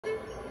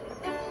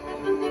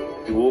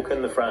You walk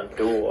in the front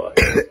door,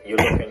 you're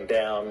looking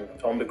down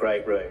on the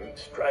great room,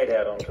 straight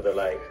out onto the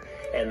lake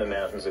and the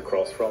mountains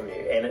across from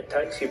you, and it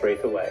takes your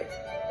breath away.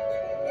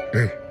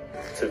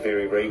 It's a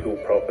very regal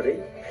property,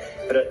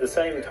 but at the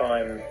same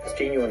time, it's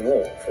genuine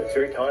warmth. It's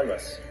very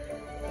timeless.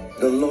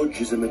 The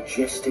lodge is a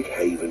majestic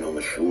haven on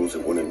the shores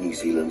of one of New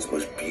Zealand's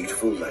most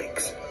beautiful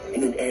lakes,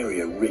 in an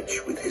area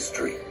rich with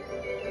history.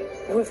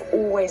 We've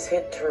always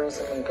had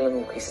tourism in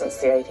Glenorchy since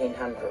the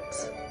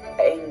 1800s,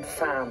 and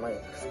farming,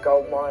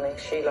 gold mining,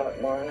 scheelite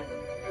mining.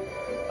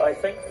 I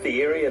think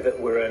the area that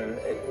we're in,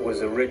 it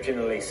was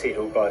originally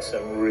settled by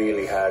some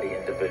really hardy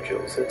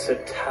individuals. It's a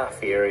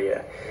tough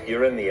area.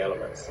 You're in the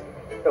elements.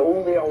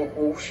 All the old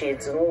wool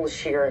sheds and all the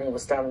shearing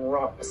was done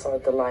right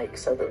beside the lake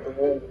so that the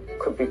wool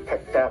could be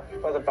picked up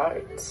by the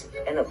boats.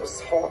 And it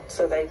was hot,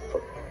 so they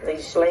put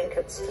these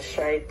blankets to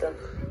shade the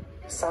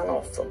sun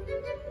off them.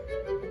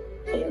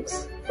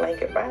 Hence,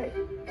 Blanket Bay.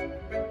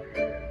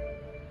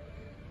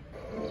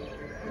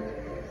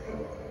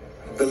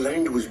 The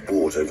land was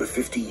bought over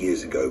 50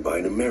 years ago by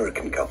an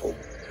American couple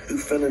who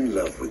fell in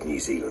love with New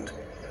Zealand.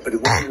 But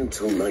it wasn't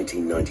until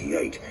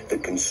 1998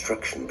 that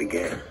construction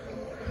began.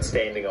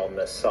 Standing on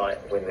this site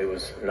when there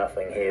was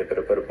nothing here but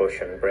a bit of bush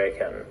and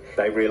bracken,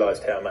 they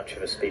realised how much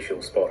of a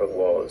special spot it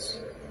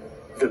was.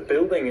 The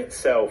building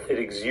itself, it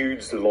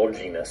exudes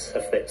lodginess,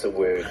 if that's a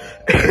word.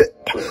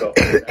 We've got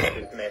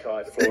native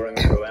matai flooring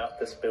throughout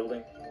this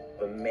building.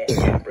 The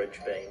massive bridge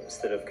beams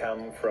that have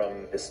come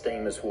from the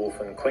Steamers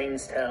Wharf in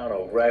Queenstown,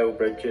 or rail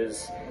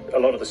bridges. A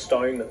lot of the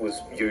stone that was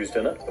used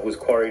in it was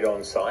quarried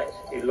on site.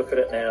 You look at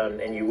it now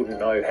and you wouldn't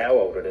know how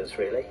old it is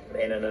really.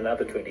 And in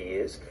another 20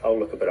 years, I'll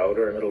look a bit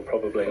older and it'll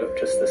probably look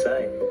just the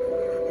same.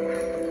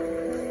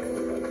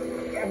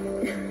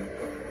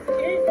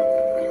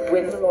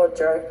 When the lodge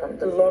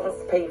opened, a lot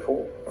of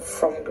people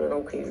from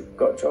Glenorchy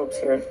got jobs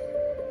here.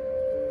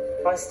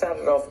 I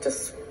started off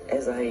just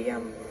as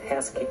a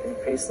housekeeping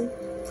person,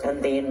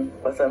 and then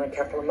within a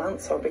couple of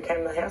months I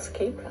became the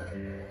housekeeper.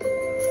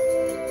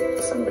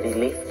 Somebody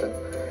left and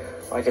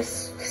I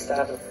just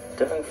started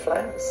doing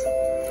flowers.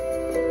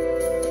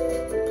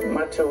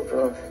 My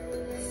children are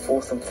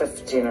fourth and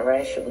fifth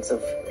generations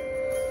of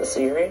this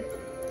area.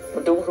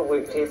 My daughter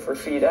worked here for a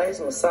few days,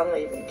 and my son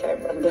even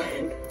came one day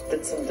and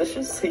did some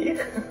dishes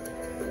here.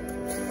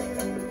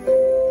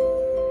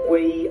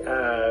 We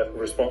are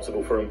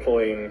responsible for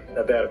employing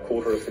about a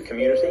quarter of the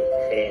community,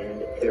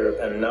 and there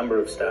are a number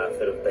of staff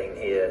that have been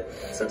here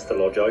since the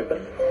lodge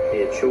opened.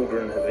 Their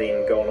children have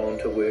then gone on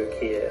to work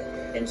here,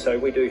 and so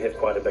we do have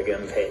quite a big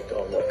impact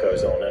on what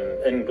goes on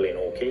in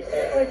Glenorchy.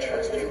 I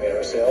trust you,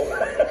 Maricel.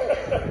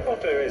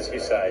 I'll do as you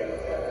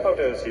say. I'll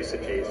do as you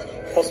suggest.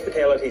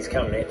 Hospitality's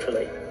come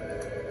naturally.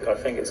 I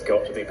think it's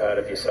got to be part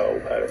of your soul,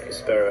 part of your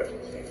spirit.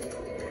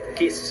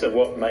 Guests are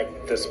what make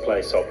this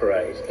place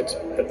operate. It's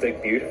a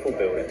big, beautiful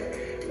building,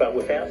 but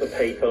without the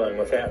people and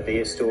without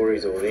their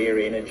stories or their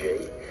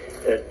energy,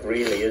 it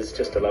really is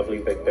just a lovely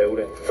big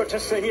building. Good to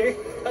see you.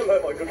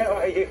 Hello, my good. How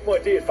are you, my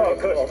dear? Oh,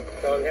 good.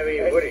 How are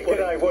you, Woody?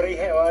 G'day, Woody.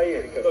 How are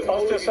you? I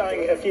was just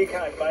saying, if you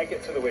can't make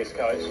it to the West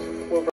Coast, we'll